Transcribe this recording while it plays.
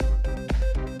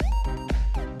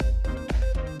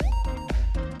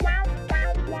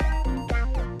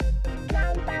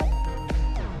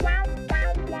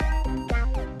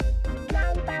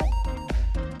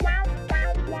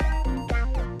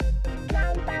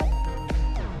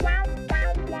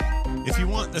if you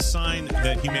want a sign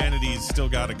that humanity's still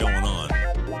got it going on.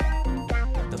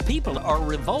 The people are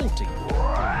revolting.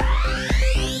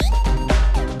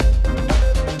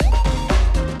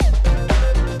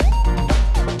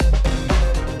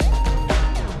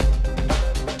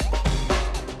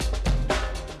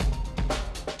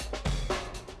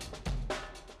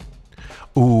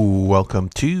 Ooh, welcome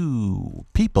to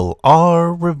People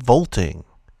Are Revolting,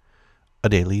 a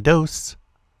daily dose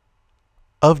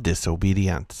of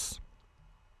disobedience.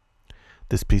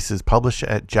 This piece is published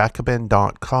at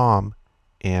Jacobin.com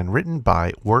and written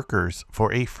by Workers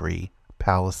for a Free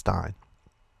Palestine.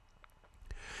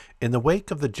 In the wake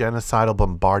of the genocidal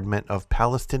bombardment of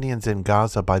Palestinians in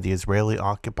Gaza by the Israeli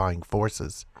occupying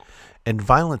forces and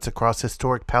violence across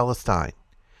historic Palestine,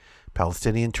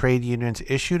 Palestinian trade unions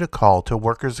issued a call to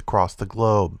workers across the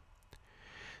globe.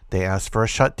 They asked for a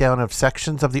shutdown of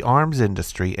sections of the arms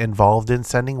industry involved in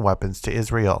sending weapons to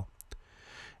Israel.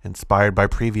 Inspired by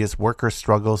previous worker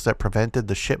struggles that prevented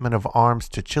the shipment of arms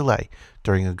to Chile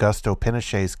during Augusto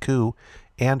Pinochet's coup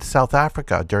and South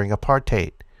Africa during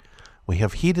apartheid, we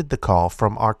have heeded the call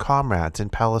from our comrades in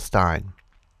Palestine.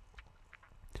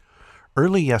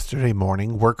 Early yesterday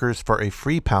morning, Workers for a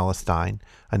Free Palestine,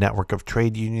 a network of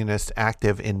trade unionists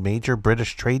active in major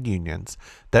British trade unions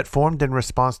that formed in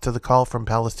response to the call from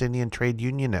Palestinian trade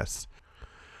unionists,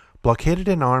 blockaded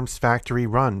an arms factory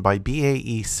run by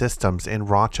BAE Systems in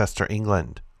Rochester,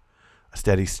 England. A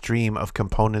steady stream of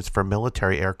components for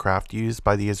military aircraft used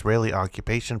by the Israeli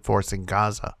occupation force in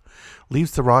Gaza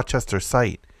leaves the Rochester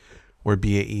site, where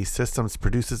BAE Systems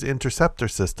produces interceptor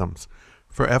systems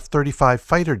for F-35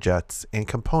 fighter jets and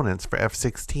components for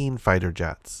F-16 fighter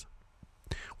jets.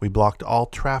 We blocked all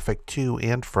traffic to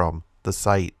and from the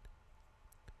site.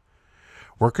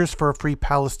 Workers for a Free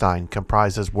Palestine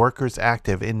comprises workers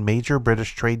active in major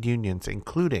British trade unions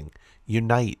including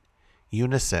Unite,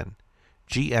 Unison,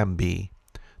 GMB,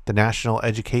 the National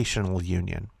Educational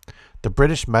Union, the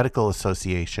British Medical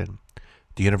Association,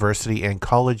 the University and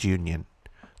College Union,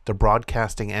 the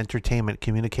Broadcasting, Entertainment,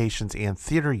 Communications and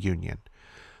Theatre Union,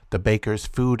 the Bakers,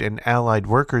 Food and Allied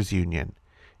Workers Union,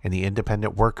 and the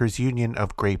Independent Workers Union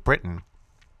of Great Britain,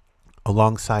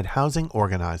 alongside housing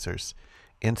organizers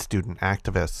and student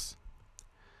activists.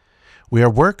 We are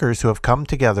workers who have come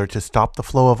together to stop the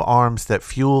flow of arms that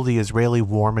fuel the Israeli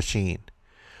war machine.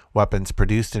 Weapons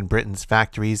produced in Britain's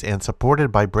factories and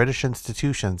supported by British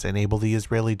institutions enable the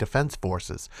Israeli Defense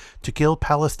Forces to kill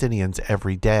Palestinians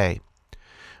every day.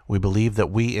 We believe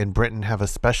that we in Britain have a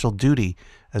special duty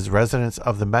as residents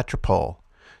of the metropole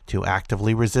to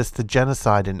actively resist the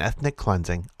genocide and ethnic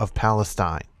cleansing of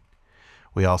Palestine.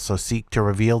 We also seek to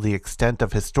reveal the extent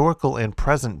of historical and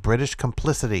present British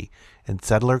complicity in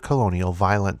settler colonial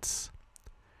violence.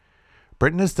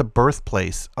 Britain is the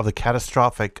birthplace of the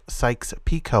catastrophic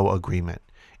Sykes-Picot Agreement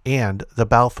and the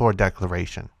Balfour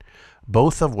Declaration,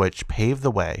 both of which paved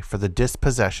the way for the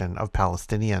dispossession of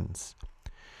Palestinians.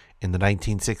 In the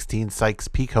 1916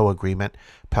 Sykes-Picot Agreement,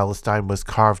 Palestine was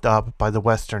carved up by the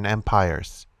Western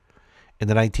empires. In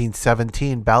the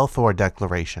 1917 Balfour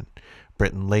Declaration,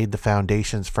 Britain laid the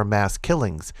foundations for mass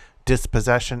killings,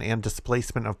 dispossession, and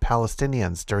displacement of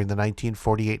Palestinians during the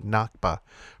 1948 Nakba,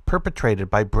 perpetrated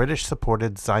by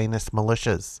British-supported Zionist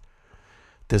militias.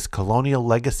 This colonial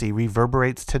legacy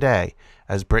reverberates today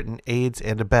as Britain aids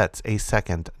and abets a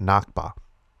second Nakba.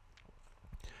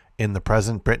 In the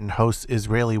present, Britain hosts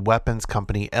Israeli weapons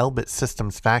company Elbit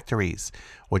Systems factories,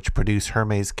 which produce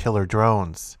Hermes killer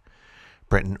drones.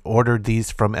 Britain ordered these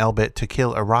from Elbit to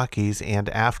kill Iraqis and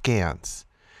Afghans.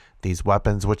 These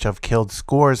weapons, which have killed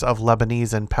scores of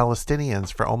Lebanese and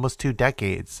Palestinians for almost 2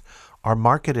 decades, are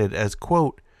marketed as,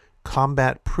 quote,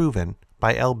 combat proven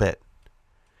by Elbit.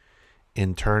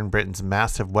 In turn, Britain's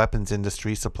massive weapons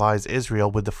industry supplies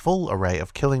Israel with the full array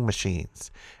of killing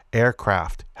machines,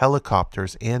 aircraft,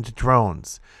 helicopters, and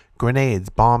drones, grenades,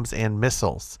 bombs, and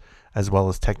missiles, as well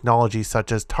as technology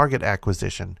such as target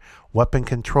acquisition, weapon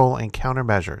control, and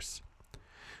countermeasures.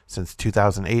 Since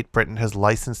 2008, Britain has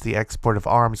licensed the export of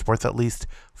arms worth at least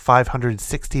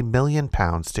 £560 million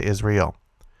to Israel.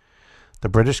 The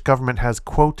British government has,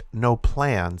 quote, no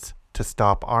plans to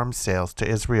stop arms sales to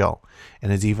Israel,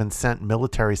 and has even sent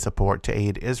military support to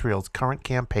aid Israel's current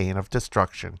campaign of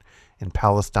destruction in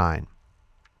Palestine.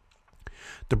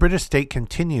 The British state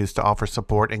continues to offer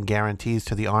support and guarantees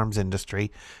to the arms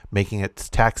industry, making its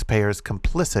taxpayers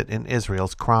complicit in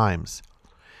Israel's crimes.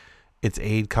 Its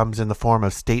aid comes in the form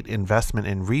of state investment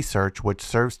in research, which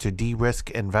serves to de-risk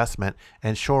investment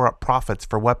and shore up profits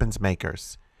for weapons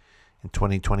makers. In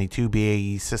 2022,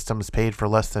 BAE Systems paid for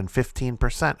less than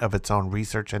 15% of its own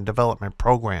research and development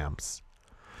programs.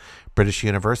 British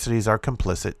universities are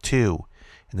complicit too.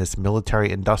 In this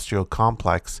military-industrial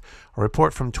complex, a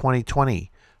report from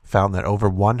 2020 found that over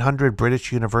 100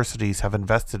 British universities have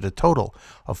invested a total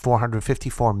of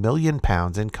 £454 million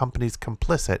in companies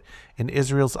complicit in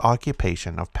Israel's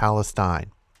occupation of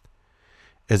Palestine.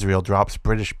 Israel drops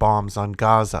British bombs on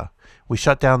Gaza. We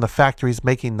shut down the factories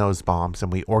making those bombs,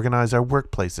 and we organize our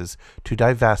workplaces to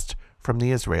divest from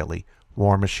the Israeli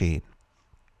war machine.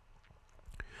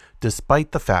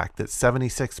 Despite the fact that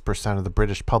 76% of the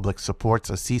British public supports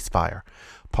a ceasefire,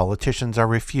 politicians are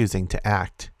refusing to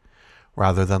act.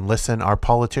 Rather than listen, our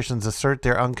politicians assert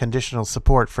their unconditional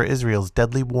support for Israel's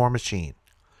deadly war machine.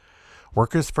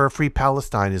 Workers for a Free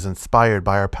Palestine is inspired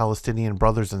by our Palestinian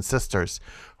brothers and sisters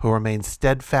who remain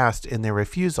steadfast in their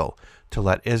refusal to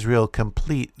let Israel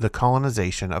complete the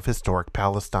colonization of historic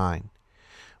Palestine.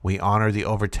 We honor the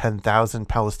over 10,000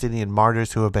 Palestinian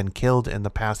martyrs who have been killed in the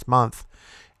past month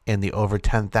and the over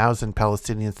 10,000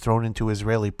 Palestinians thrown into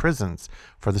Israeli prisons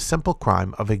for the simple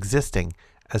crime of existing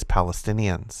as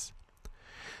Palestinians.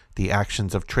 The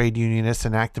actions of trade unionists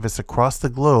and activists across the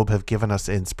globe have given us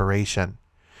inspiration.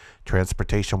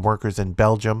 Transportation workers in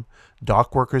Belgium,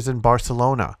 dock workers in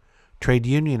Barcelona, trade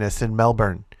unionists in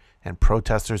Melbourne, and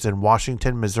protesters in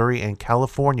Washington, Missouri, and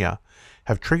California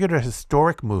have triggered a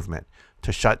historic movement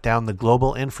to shut down the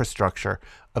global infrastructure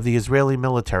of the Israeli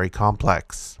military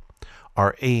complex.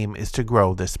 Our aim is to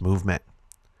grow this movement.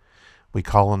 We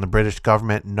call on the British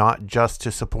government not just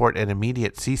to support an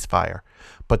immediate ceasefire,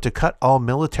 but to cut all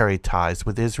military ties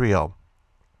with Israel.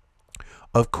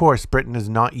 Of course, Britain is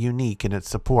not unique in its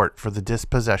support for the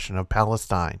dispossession of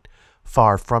Palestine.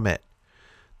 Far from it.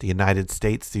 The United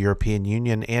States, the European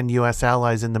Union, and U.S.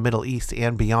 allies in the Middle East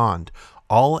and beyond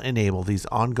all enable these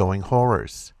ongoing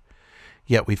horrors.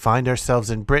 Yet we find ourselves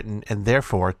in Britain and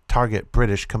therefore target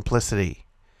British complicity.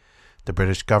 The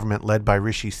British government, led by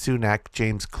Rishi Sunak,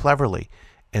 James Cleverly,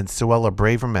 and Suella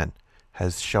Braverman,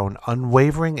 has shown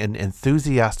unwavering and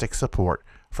enthusiastic support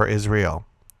for Israel.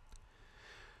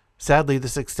 Sadly,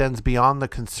 this extends beyond the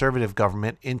Conservative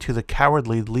government into the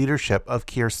cowardly leadership of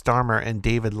Keir Starmer and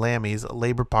David Lammy's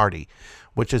Labour Party,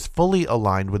 which is fully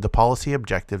aligned with the policy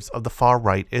objectives of the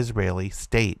far-right Israeli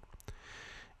state.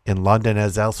 In London,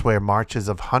 as elsewhere, marches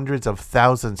of hundreds of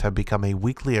thousands have become a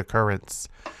weekly occurrence.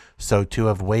 So too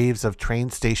have waves of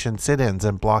train station sit-ins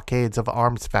and blockades of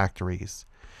arms factories.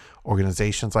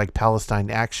 Organizations like Palestine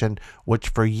Action, which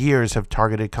for years have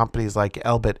targeted companies like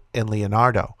Elbit and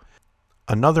Leonardo,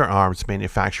 another arms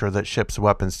manufacturer that ships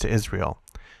weapons to Israel,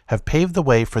 have paved the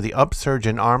way for the upsurge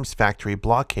in arms factory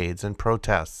blockades and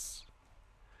protests.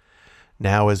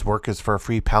 Now, as Workers for a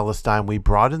Free Palestine, we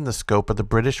broaden the scope of the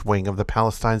British wing of the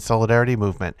Palestine Solidarity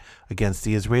Movement against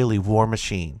the Israeli war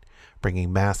machine,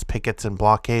 bringing mass pickets and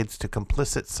blockades to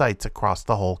complicit sites across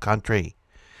the whole country.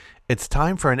 It's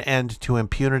time for an end to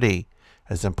impunity.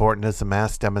 As important as the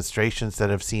mass demonstrations that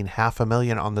have seen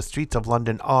 500,000 on the streets of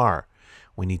London are,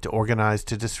 we need to organize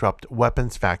to disrupt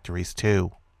weapons factories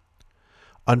too.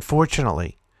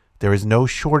 Unfortunately, there is no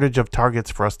shortage of targets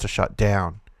for us to shut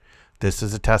down. This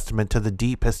is a testament to the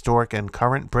deep, historic, and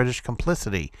current British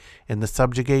complicity in the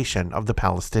subjugation of the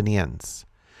Palestinians.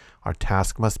 Our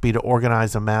task must be to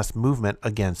organize a mass movement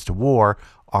against war,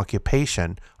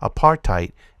 occupation,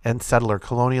 apartheid, and settler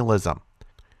colonialism.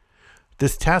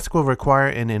 This task will require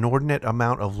an inordinate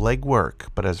amount of legwork,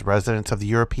 but as residents of the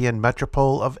European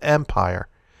metropole of empire,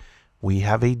 we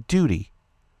have a duty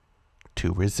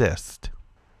to resist.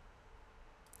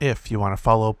 If you want to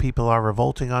follow People Are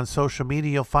Revolting on social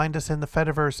media, you'll find us in the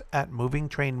Fediverse at Moving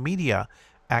Train Media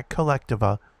at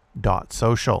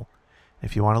collectiva.social.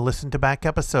 If you want to listen to back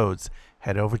episodes,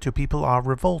 head over to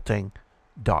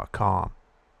peoplearerevolting.com.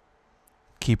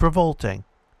 Keep revolting,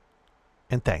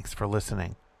 and thanks for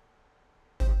listening.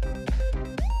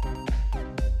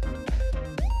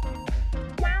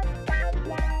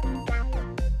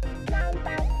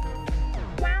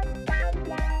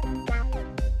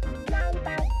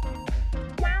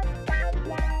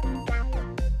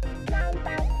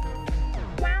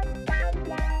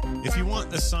 If you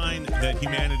want a sign that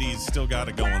humanity's still got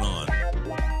it going on,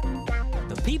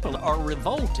 The people are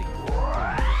revolting.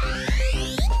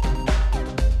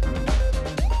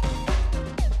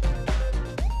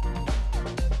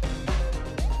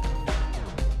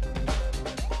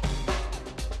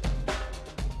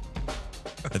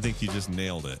 I think you just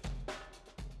nailed it.